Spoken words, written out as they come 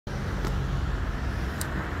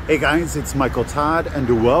Hey guys, it's Michael Todd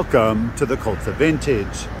and welcome to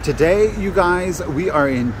The.Cult.Of.Vintage. Today, you guys, we are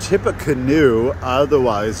in Tippecanoe,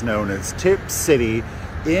 otherwise known as Tipp City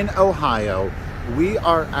in Ohio. We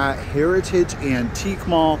are at Heritage Antique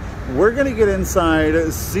Mall. We're gonna get inside,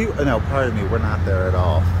 no, pardon me, we're not there at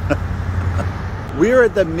all. We are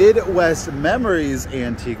at the Midwest Memories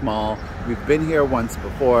Antique Mall. We've been here once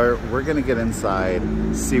before. We're gonna get inside,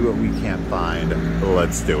 see what we can find.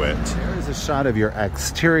 Let's do it. There's a shot of your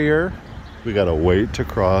exterior. We gotta wait to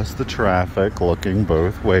cross the traffic, looking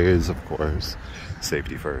both ways, of course.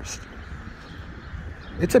 Safety first.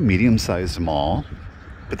 It's a medium-sized mall,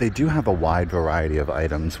 but they do have a wide variety of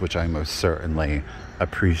items, which I most certainly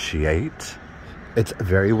appreciate. It's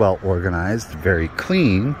very well organized, very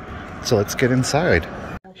clean. So let's get inside.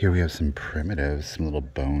 Here we have some primitives, some little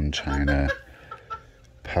bone china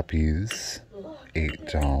puppies,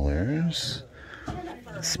 $8.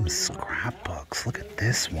 Some scrapbooks. Look at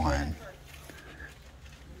this one.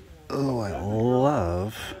 Oh, I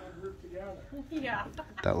love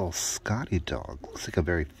that little Scotty dog. Looks like a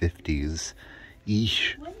very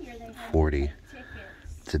 50s-ish 40.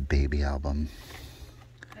 It's a baby album.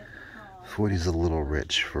 40's a little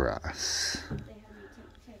rich for us,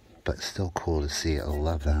 but still cool to see. I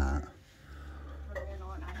love that.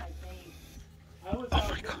 Oh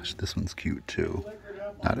my gosh, this one's cute too.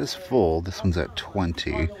 Not as full. This one's at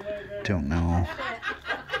 20. Don't know.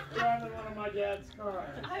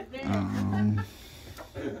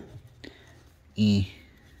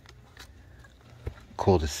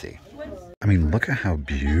 Cool to see. I mean, look at how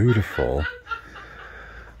beautiful.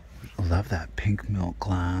 I love that pink milk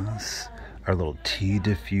glass. Our little tea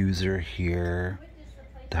diffuser here.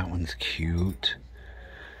 That one's cute.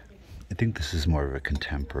 I think this is more of a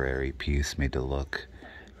contemporary piece made to look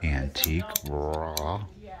antique. Raw.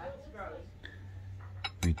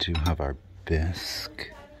 We do have our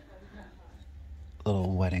bisque.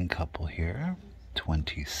 Little wedding couple here.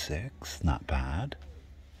 26. Not bad.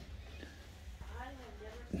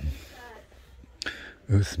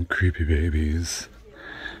 Oh, some creepy babies.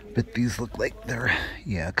 But these look like they're,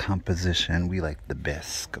 composition. We like the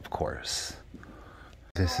bisque, of course.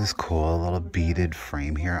 This is cool, a little beaded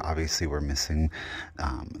frame here. Obviously, we're missing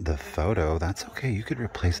the photo. That's okay, you could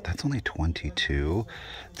replace it. That's only 22.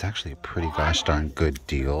 It's actually a pretty gosh darn good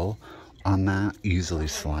deal on that. Easily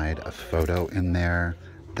slide a photo in there.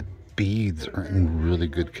 The beads are in really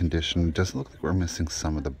good condition. It doesn't look like we're missing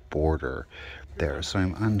some of the border there, so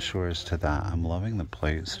I'm unsure as to that. I'm loving the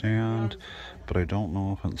plate stand, but I don't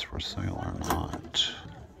know if it's for sale or not.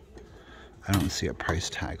 I don't see a price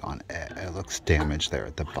tag on it. It looks damaged there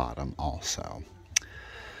at the bottom also.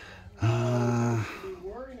 I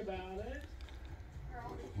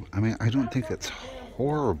mean, I don't think it's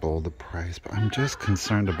horrible, the price, but I'm just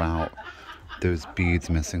concerned about those beads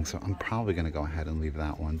missing, so I'm probably going to go ahead and leave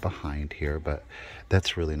that one behind here, but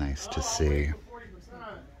that's really nice to see.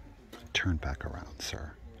 Turn back around,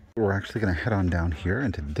 sir. We're actually going to head on down here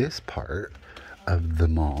into this part of the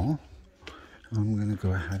mall. I'm going to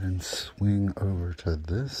go ahead and swing over to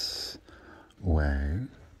this way and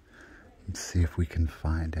see if we can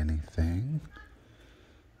find anything.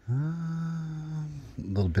 A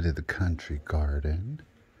little bit of the country garden.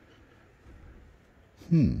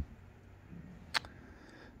 Now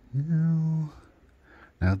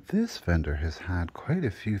this vendor has had quite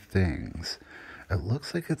a few things. It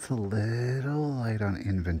looks like it's a little light on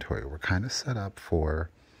inventory. We're kind of set up for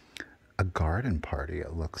a garden party,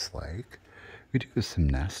 it looks like. We do have some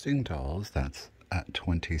nesting dolls. That's at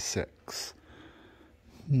 26.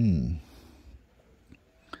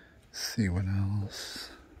 See what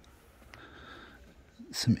else.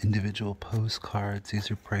 Some individual postcards. These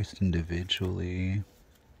are priced individually.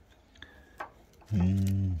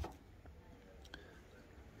 I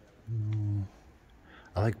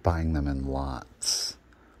like buying them in lots.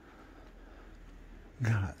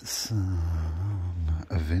 Got some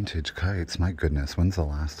vintage kites. My goodness, when's the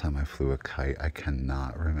last time I flew a kite? I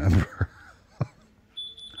cannot remember.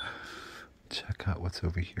 Check out what's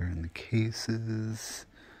over here in the cases.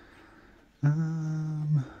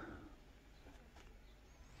 Well,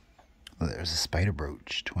 there's a spider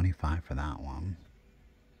brooch. 25 for that one.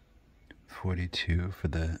 42 for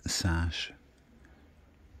the sash.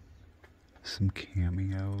 Some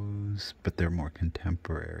cameos, but they're more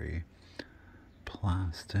contemporary.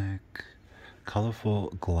 Plastic. Colorful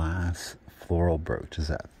glass floral brooch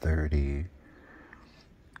is at 30.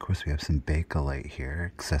 Of course, we have some Bakelite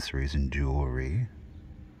here, accessories and jewelry.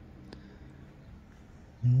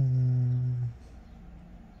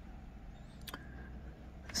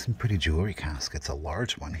 Some pretty jewelry caskets. A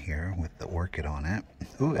large one here with the orchid on it.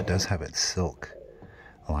 Ooh, it does have its silk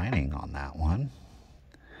lining on that one.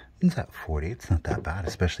 What's that, 40? It's not that bad,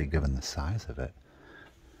 especially given the size of it.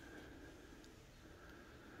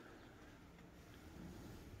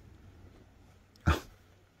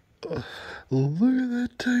 Oh, look at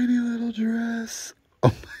that tiny little dress. Oh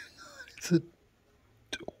my god, it's adorable.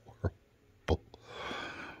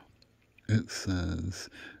 It says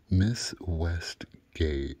Miss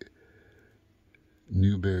Westgate,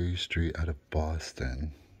 Newberry Street out of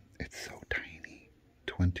Boston. It's so tiny.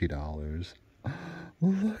 $20.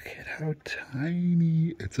 Look at how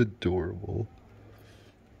tiny. It's adorable.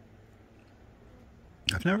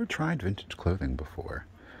 I've never tried vintage clothing before.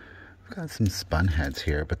 I've got some spun heads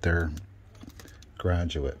here, but they're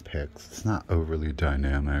graduate picks. It's not overly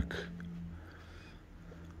dynamic.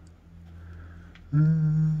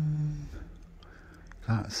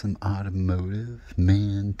 Got some automotive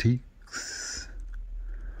mantiques.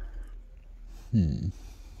 Is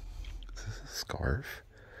this a scarf?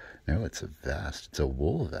 No, it's a vest. It's a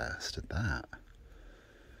wool vest at that.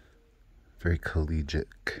 Very collegiate.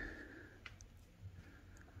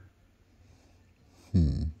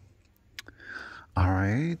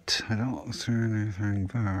 Alright, I don't see anything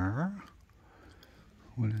there.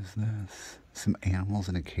 What is this? Some animals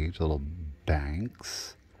in a cage, little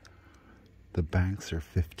banks. The banks are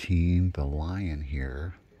 15. The lion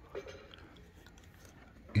here.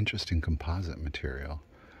 Interesting composite material.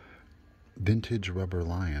 Vintage rubber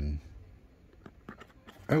lion.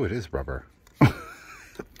 Oh, it is rubber. It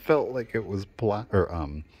felt like it was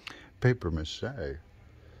paper mache.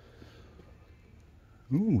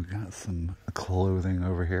 Ooh, we got some clothing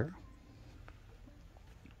over here.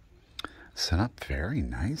 Set up very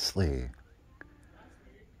nicely.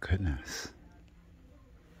 Goodness.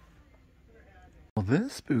 Well,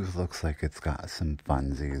 this booth looks like it's got some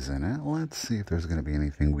funsies in it. Let's see if there's going to be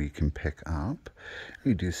anything we can pick up.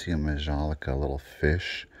 We do see a Majolica little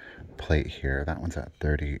fish plate here. That one's at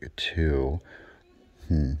 32.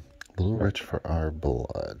 A little rich for our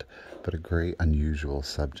blood, but a great unusual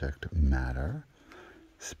subject matter.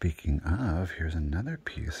 Speaking of, here's another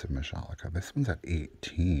piece of Majolica. This one's at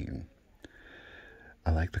 18.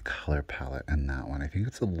 I like the color palette in that one. I think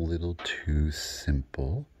it's a little too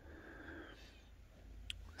simple.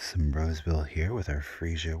 Some Roseville here with our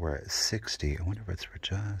Frisia. We're at 60. I wonder if it's for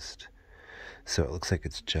just. So it looks like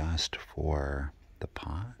it's just for the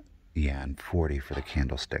pot. Yeah, and 40 for the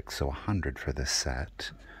candlestick. So 100 for the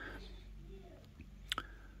set.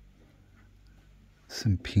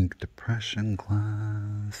 Some pink depression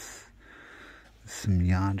glass. Some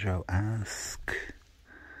Yandro-esque.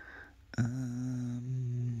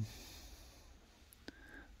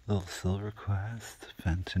 Little Silver Quest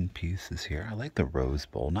Fenton pieces here. I like the Rose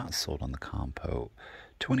Bowl, not sold on the compote.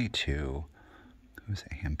 22. Who's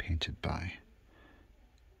it hand painted by?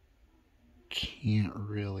 Can't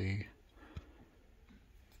really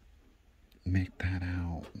make that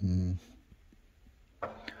out. I'm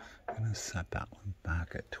gonna set that one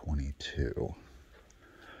back at 22.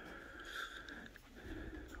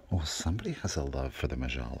 Well, somebody has a love for the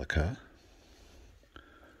Majolica.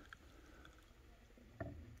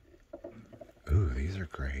 Ooh, these are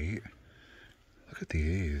great. Look at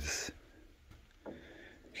these.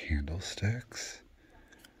 Candlesticks.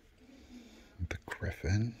 The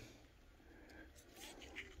Griffin.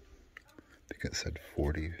 I think it said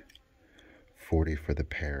 40 for the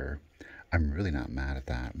pair. I'm really not mad at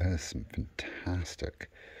that. That is some fantastic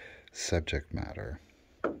subject matter.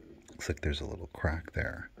 Looks like there's a little crack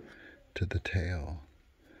there to the tail.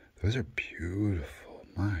 Those are beautiful.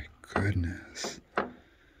 My goodness.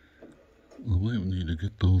 I might need to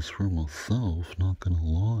get those for myself, not gonna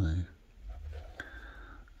lie.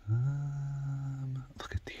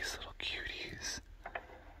 Look at these little cuties.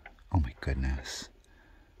 Oh my goodness.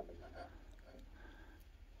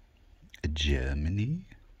 Germany,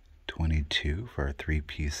 22 for a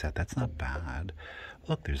 3-piece set. That's not bad.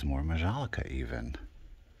 Look, there's more Majolica even.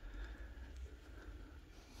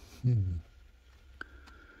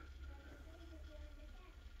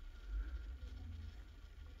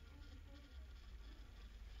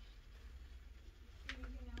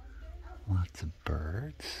 Lots of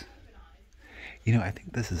birds. You know, I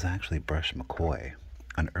think this is actually Brush McCoy,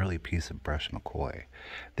 an early piece of Brush McCoy.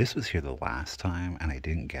 This was here the last time and I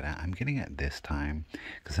didn't get it. I'm getting it this time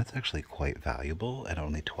because that's actually quite valuable at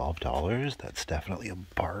only $12. That's definitely a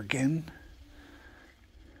bargain.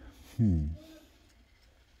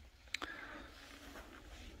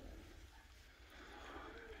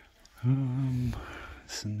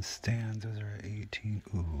 Some stands, those are at 18.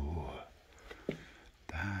 Ooh.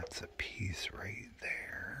 That's a piece right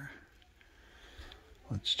there.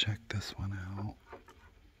 Let's check this one out.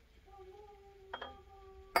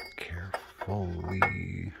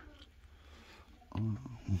 fully...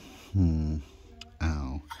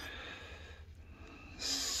 Oh.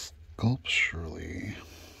 Sculpturally,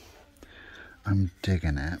 I'm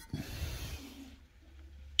digging it.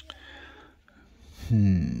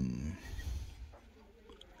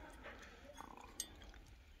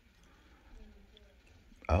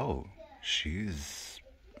 Oh, she's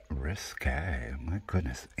risque. My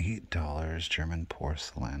goodness, $8 German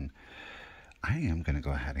porcelain. I am going to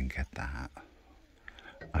go ahead and get that.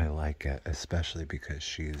 I like it, especially because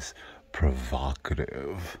she's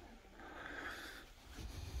provocative.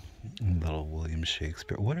 Little William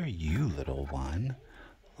Shakespeare. What are you, little one?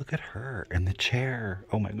 Look at her in the chair.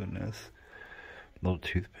 Oh my goodness. Little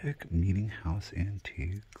toothpick. Meeting House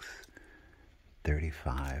Antiques.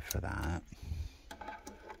 $35 for that.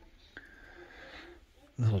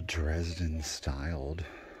 Little Dresden styled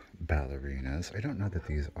ballerinas. I don't know that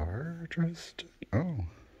these are Dresden. Oh.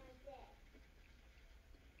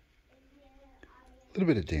 A little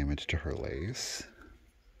bit of damage to her lace.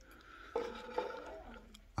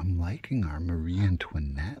 I'm liking our Marie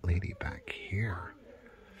Antoinette lady back here.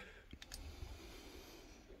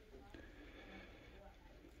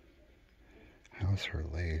 How's her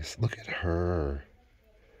lace? Look at her.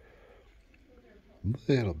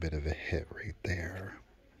 Little bit of a hit right there.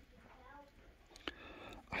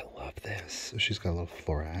 I love this. So she's got little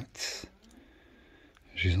florets.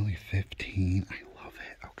 She's only 15. I love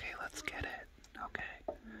it. Okay, let's get it.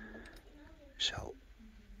 Okay. So,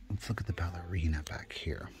 let's look at the ballerina back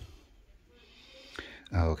here.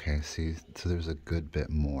 Okay, see, so there's a good bit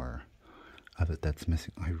more of it that's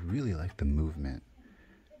missing. I really like the movement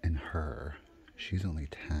in her. She's only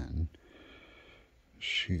 10.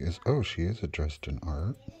 She is a Dresden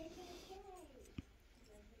art.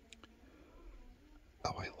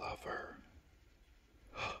 Oh, I love her.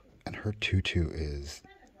 And her tutu is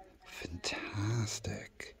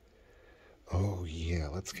fantastic. Oh yeah,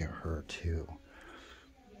 let's get her too.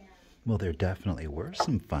 Well, there definitely were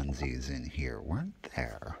some funsies in here, weren't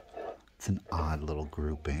there? It's an odd little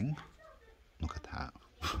grouping. Look at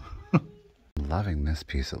that. Loving this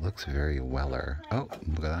piece. It looks very Weller. Oh,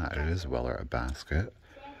 look at that. It is Weller, a basket.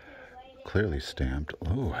 Clearly stamped.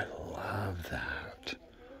 Oh, I love that.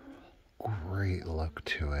 Great look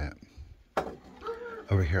to it.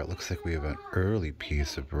 Over here, it looks like we have an early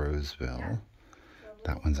piece of Roseville.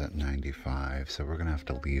 That one's at 95, so we're going to have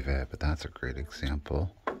to leave it, but that's a great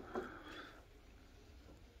example.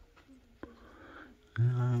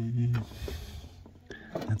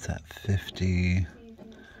 That's at 50.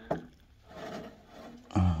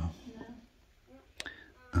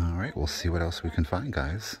 Alright, we'll see what else we can find,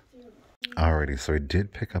 guys. Alrighty, so I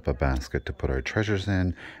did pick up a basket to put our treasures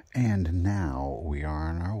in, and now we are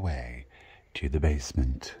on our way to the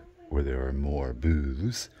basement, where there are more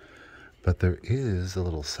booths. But there is a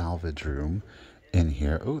little salvage room in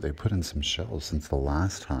here. Oh, they put in some shelves since the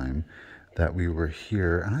last time that we were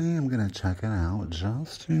here. I am going to check it out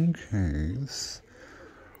just in case.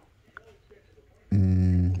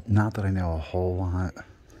 Not that I know a whole lot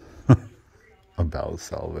about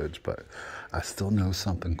salvage, but I still know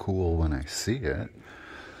something cool when I see it.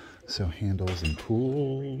 So handles and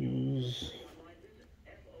pools.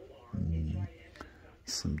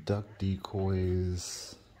 Some duck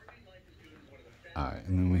decoys. Alright,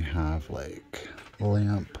 and then we have like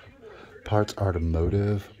lamp parts,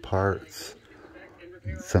 automotive parts,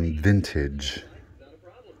 some vintage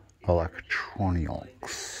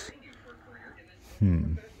electronics.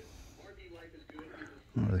 Don't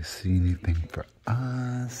really see anything for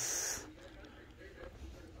us.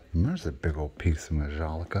 And there's a big old piece of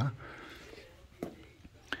Majolica.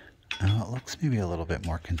 Now it looks maybe a little bit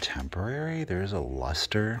more contemporary. There's a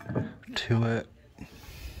luster to it.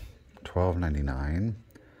 $12.99.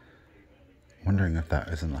 Wondering if that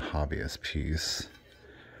isn't a hobbyist piece.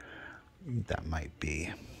 That might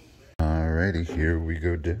be. Alrighty, here we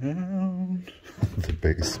go down the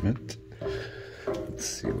basement. Let's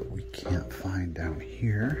see what we can't find down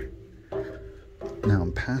here. Now,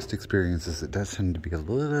 in past experiences, it does tend to be a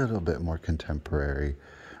little bit more contemporary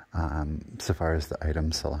so far as the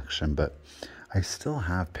item selection, but I still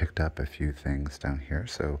have picked up a few things down here,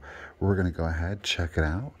 so we're going to go ahead, check it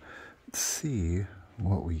out, see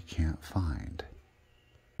what we can't find.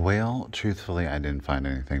 Well, truthfully, I didn't find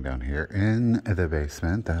anything down here in the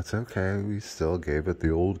basement. That's okay. We still gave it the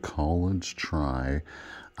old college try.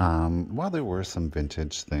 While there were some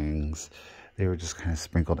vintage things, they were just kind of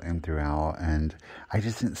sprinkled in throughout, and I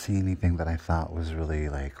just didn't see anything that I thought was really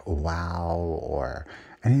like wow or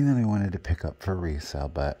anything that I wanted to pick up for resale,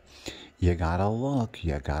 but you gotta look.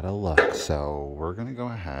 So we're gonna go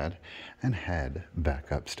ahead and head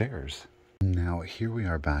back upstairs. Now here we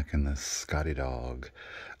are back in the Scotty dog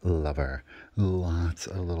lover. Lots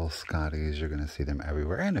of little Scotties. You're going to see them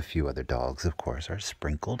everywhere. And a few other dogs, of course, are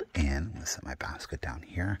sprinkled in. I'm going to set my basket down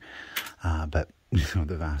here. But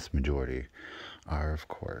the vast majority are, of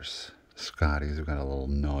course, Scotties. We've got a little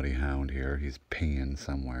naughty hound here. He's peeing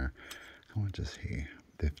somewhere. How much is he?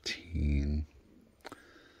 15.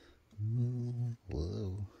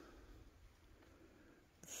 Whoa.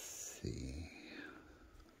 Let's see.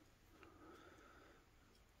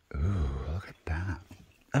 Ooh, look at that.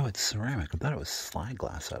 Oh, it's ceramic. I thought it was slide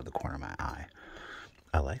glass out of the corner of my eye.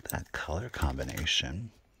 I like that color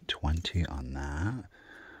combination. 20 on that.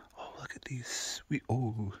 Oh, look at these sweet...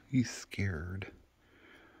 Oh, he's scared.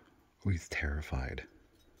 Oh, he's terrified.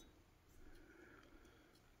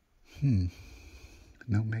 No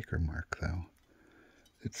maker mark, though.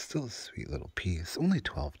 It's still a sweet little piece. Only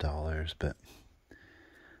 $12, but... I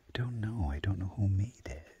don't know who made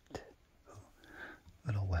it.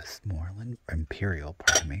 Little Westmoreland, Imperial,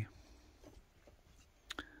 pardon me.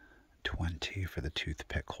 20 for the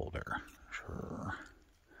toothpick holder. Sure.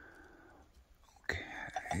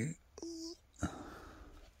 Okay.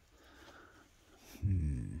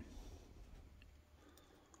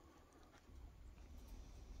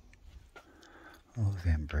 Oh,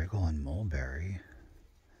 Van Brigel and Mulberry.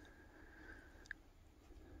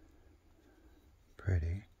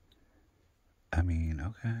 Pretty. I mean,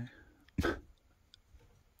 okay.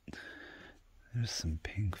 There's some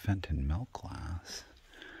pink Fenton milk glass.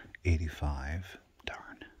 85.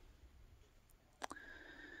 Darn.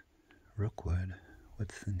 Rookwood.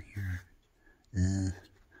 What's in here? This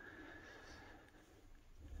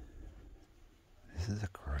is a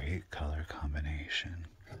great color combination.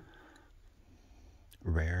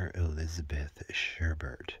 Rare Elizabeth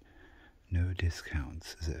Sherbert. No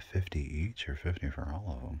discounts. Is it 50 each or 50 for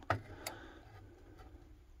all of them?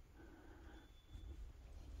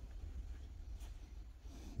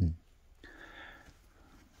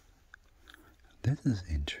 This is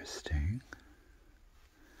interesting.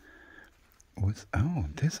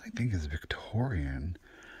 This I think is Victorian.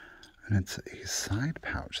 And it's a side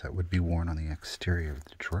pouch that would be worn on the exterior of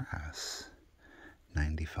the dress.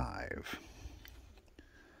 95.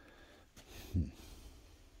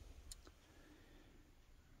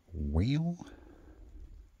 Wheel?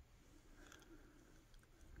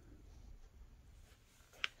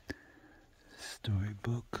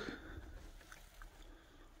 Storybook.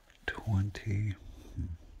 20.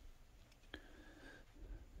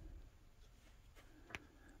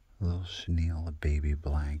 Little chenille baby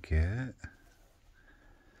blanket.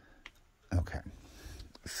 Okay.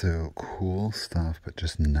 So cool stuff, but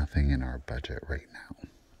just nothing in our budget right now.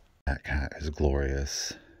 That cat is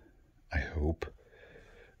glorious. I hope.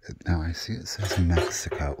 Now I see it says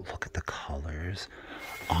Mexico. Look at the colors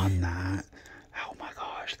on that. Oh my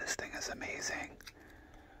gosh, this thing is amazing.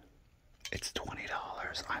 It's $20.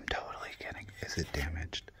 I'm totally kidding. Is it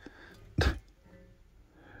damaged?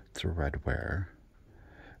 It's a red wear.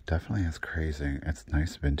 Definitely is crazy. It's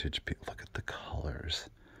nice vintage. Look at the colors.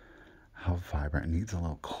 How vibrant. It needs a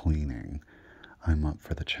little cleaning. I'm up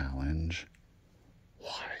for the challenge.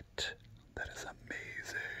 What? That is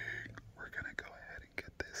amazing. We're going to go ahead and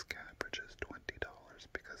get this cat for just $20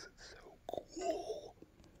 because it's so cool.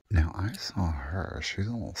 Now, I saw her. She's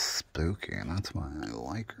a little spooky, and that's why I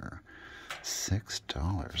like her.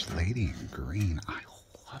 $6. Lady in green. I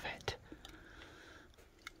love it.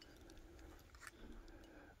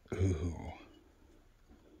 Ooh.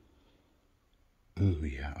 Ooh,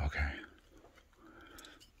 yeah, okay.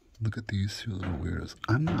 Look at these two little weirdos.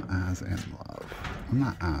 I'm not as in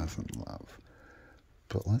love.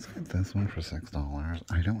 But let's get this one for $6.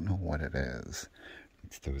 I don't know what it is.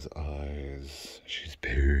 It's those eyes. She's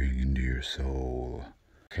peering into your soul.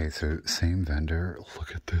 Okay, so same vendor.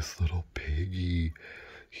 Look at this little piggy.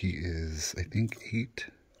 He is, I think,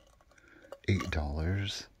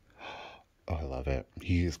 $8. Oh, I love it.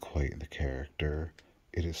 He is quite the character.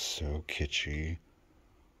 It is so kitschy.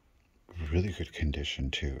 Really good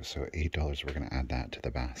condition, too. So $8, we're going to add that to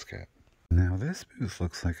the basket. Now, this booth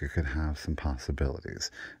looks like it could have some possibilities.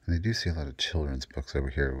 And I do see a lot of children's books over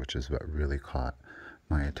here, which is what really caught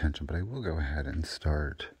my attention. But I will go ahead and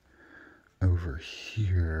start over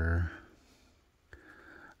here.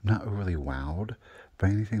 I'm not overly wowed by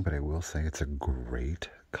anything, but I will say it's a great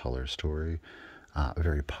color story.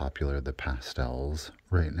 Very popular, the pastels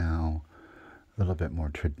right now. A little bit more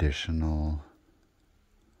traditional.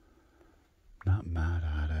 Not mad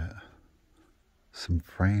at it. Some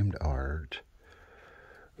framed art.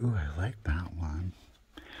 Ooh, I like that one.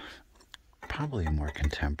 probably a more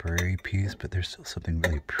contemporary piece, but there's still something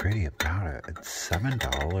really pretty about it. It's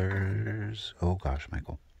 $7. Oh gosh,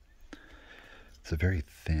 Michael. It's a very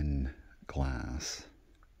thin glass,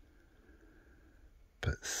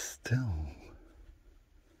 but still,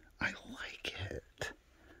 I like it.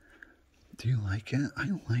 Do you like it?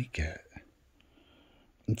 I like it.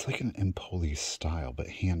 It's like an Empoli style, but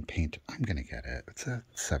hand painted. I'm gonna get it. It's at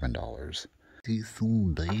 $7. See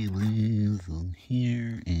some dailies on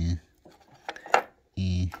here.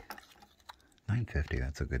 $9.50.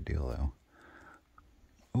 That's a good deal, though.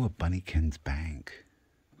 Oh, a Bunnykins Bank.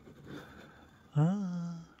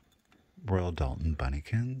 Royal Dalton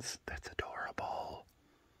Bunnykins. That's adorable.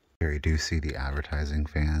 Here you do see the advertising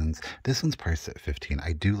fans. This one's priced at $15.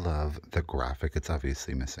 I do love the graphic. It's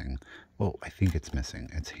obviously missing. Well, I think it's missing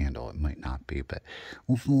its handle. It might not be, but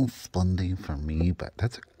it's a little splendid for me. But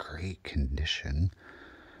that's a great condition.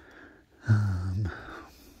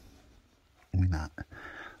 We not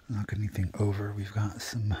knock anything over. We've got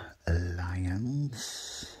some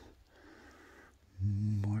lions,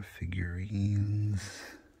 more figurines.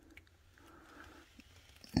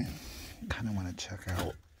 Kind of want to check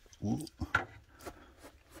out. Ooh,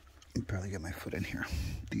 barely get my foot in here.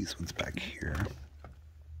 These ones back here.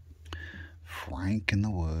 Frank in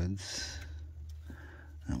the Woods.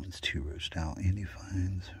 That one's too roached out. Andy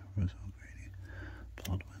Fines, Rose O'Grady,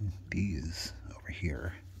 Baldwin. These over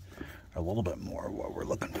here are a little bit more what we're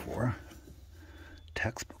looking for.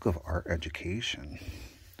 Textbook of Art Education.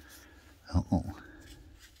 Oh.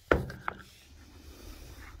 Let's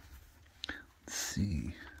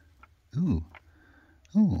see. Ooh.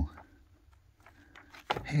 Ooh.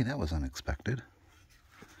 Hey, that was unexpected.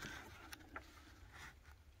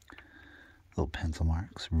 Little pencil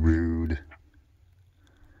marks. Rude.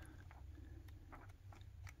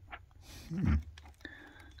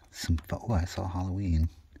 Oh, I saw Halloween.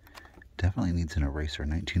 Definitely needs an eraser.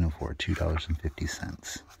 1904,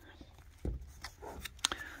 $2.50.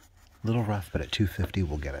 Little rough, but at $2.50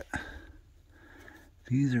 we'll get it.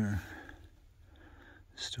 These are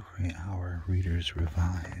Story Hour Readers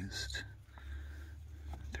Revised.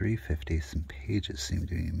 $3.50. Some pages seem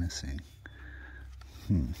to be missing.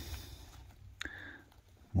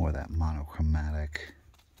 More of that monochromatic.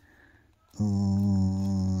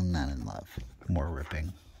 Ooh, not in love. More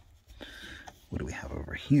ripping. What do we have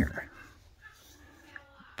over here?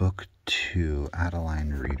 Book 2,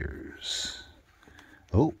 Adeline Readers.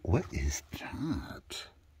 Oh, what is that?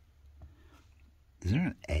 Is there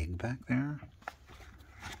an egg back there?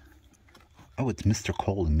 Oh, it's Mr.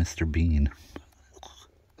 Cole and Mr. Bean.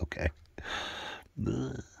 Okay.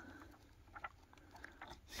 Ugh.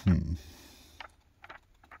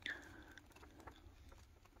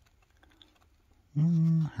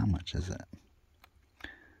 How much is it?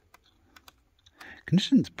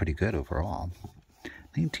 Condition's pretty good overall.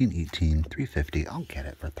 1918, $3.50. I'll get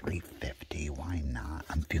it for $3.50. Why not?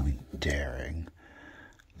 I'm feeling daring.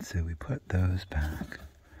 So we put those back.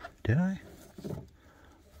 Did I?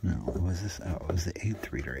 No, it was this. Oh, it was the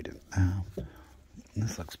 8th reader I didn't. Oh,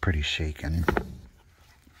 this looks pretty shaken.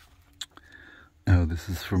 Oh, this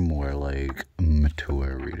is for more like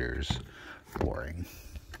mature readers. Boring.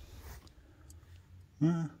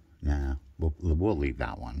 Nah, we'll leave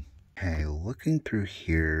that one. Okay, looking through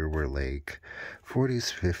here, we're like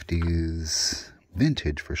 40s, 50s,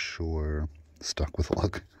 vintage for sure. Stuck with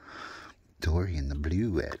luck. Dory and the Blue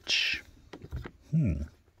Witch.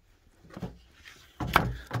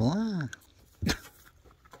 Well,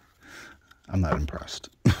 I'm not impressed.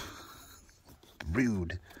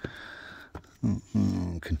 Rude.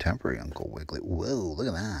 Contemporary Uncle Wiggily. Whoa, look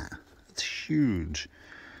at that. It's huge.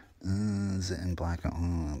 Is it in black?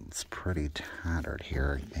 Oh, it's pretty tattered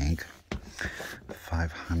here, I think.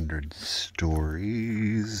 500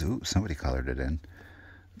 stories. Ooh, somebody colored it in.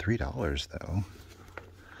 $3 though.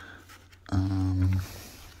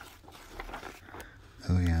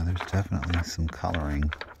 Oh yeah, there's definitely some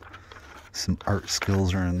coloring. Some art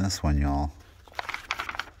skills are in this one, y'all.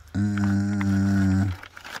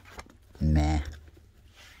 Meh.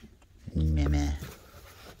 Meh.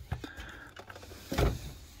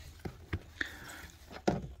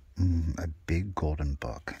 A big golden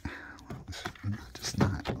book. I'm just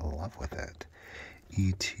not in love with it.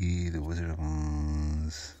 E.T., The Wizard of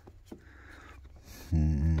Oz.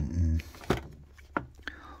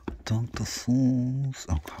 Dr. Seuss.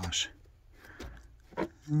 Oh gosh.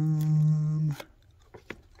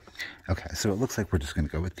 Okay, so it looks like we're just going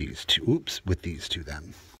to go with these two. Oops, with these two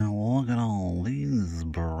then. Now look at all these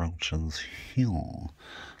brooches here.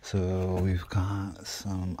 So we've got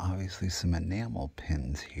some, obviously some enamel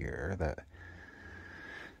pins here that...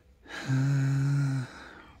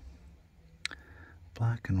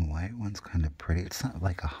 black and white one's kind of pretty. It's not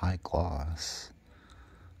like a high gloss.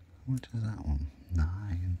 What is that one?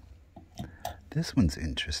 9. This one's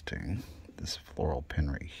interesting. This floral pin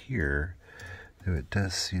right here, though it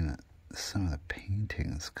does seem that some of the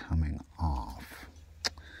painting is coming off.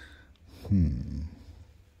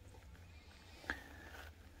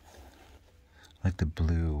 Like the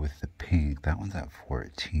blue with the pink. That one's at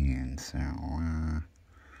 14, so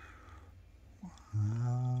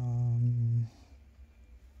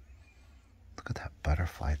look at that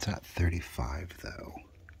butterfly. It's at 35 though.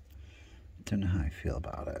 Don't know how I feel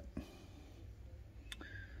about it.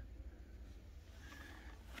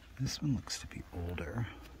 This one looks to be older.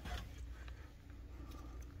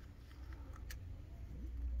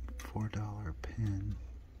 $4 pin.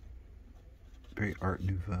 Very Art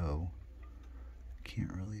Nouveau.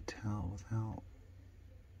 Can't really tell without...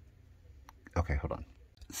 Okay, hold on.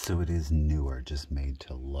 So it is newer, just made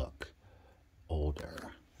to look older.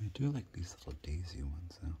 I do like these little daisy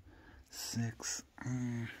ones though. 6.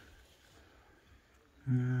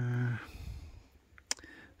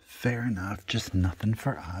 Fair enough, just nothing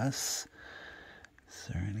for us. Is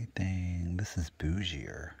there anything? This is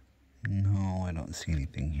bougier. No, I don't see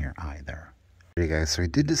anything here either. Okay guys, so I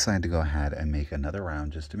did decide to go ahead and make another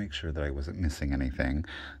round just to make sure that I wasn't missing anything.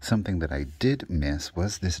 Something that I did miss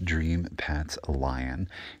was this Dream Pets lion.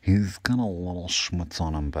 He's got a little schmutz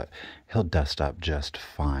on him, but he'll dust up just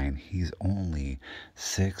fine. He's only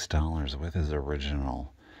 $6 with his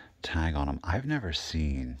original tag on him. I've never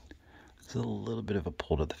seen... There's a little bit of a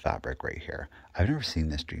pull to the fabric right here. I've never seen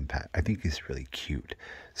this Dream Pet. I think he's really cute.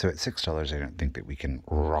 So at $6, I don't think that we can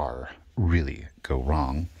really go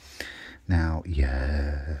wrong. Now,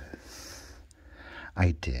 yes,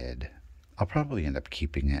 I did. I'll probably end up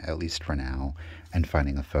keeping it, at least for now, and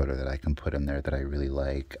finding a photo that I can put in there that I really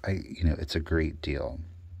like. It's a great deal.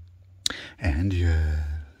 And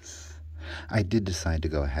yes, I did decide to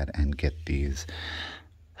go ahead and get these.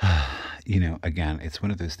 Again, it's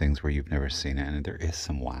one of those things where you've never seen it, and there is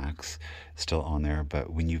some wax still on there,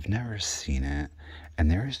 but when you've never seen it, and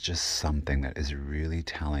there is just something that is really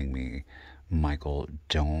telling me, Michael,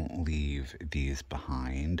 don't leave these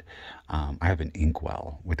behind. I have an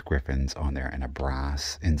inkwell with griffins on there and a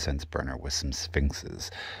brass incense burner with some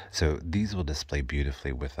sphinxes. So these will display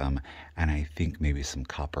beautifully with them, and I think maybe some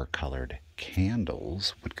copper colored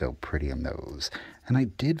candles would go pretty in those. And I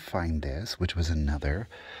did find this, which was another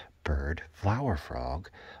bird flower frog.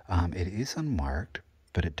 It is unmarked,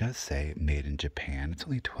 but it does say made in Japan. It's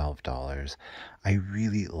only $12. I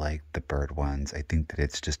really like the bird ones. I think that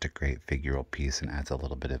it's just a great figural piece and adds a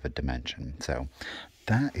little bit of a dimension. So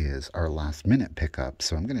that is our last minute pickup.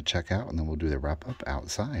 So I'm going to check out and then we'll do the wrap up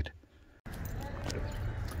outside.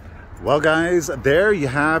 Well guys, there you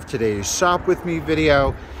have today's Shop With Me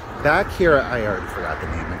video. Back here, I already forgot the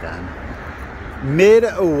name again.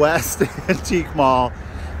 Midwest Antique Mall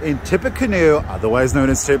in Tippecanoe, otherwise known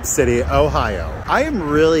as Tipp City, Ohio. I am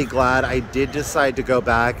really glad I did decide to go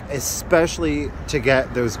back, especially to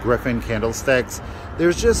get those Griffin candlesticks.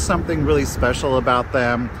 There's just something really special about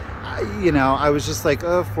them. I was just like,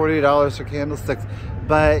 oh, $40 for candlesticks.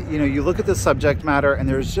 But, you look at the subject matter and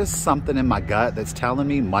there's just something in my gut that's telling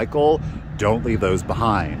me, Michael, don't leave those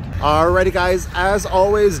behind. Alrighty guys, as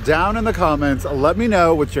always, down in the comments, let me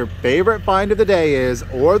know what your favorite find of the day is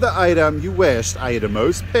or the item you wished I had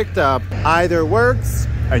most picked up. Either works,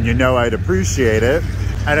 and I'd appreciate it.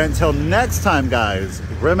 And until next time guys,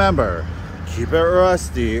 remember, keep it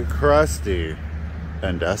rusty, crusty,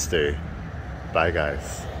 and dusty. Bye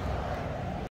guys.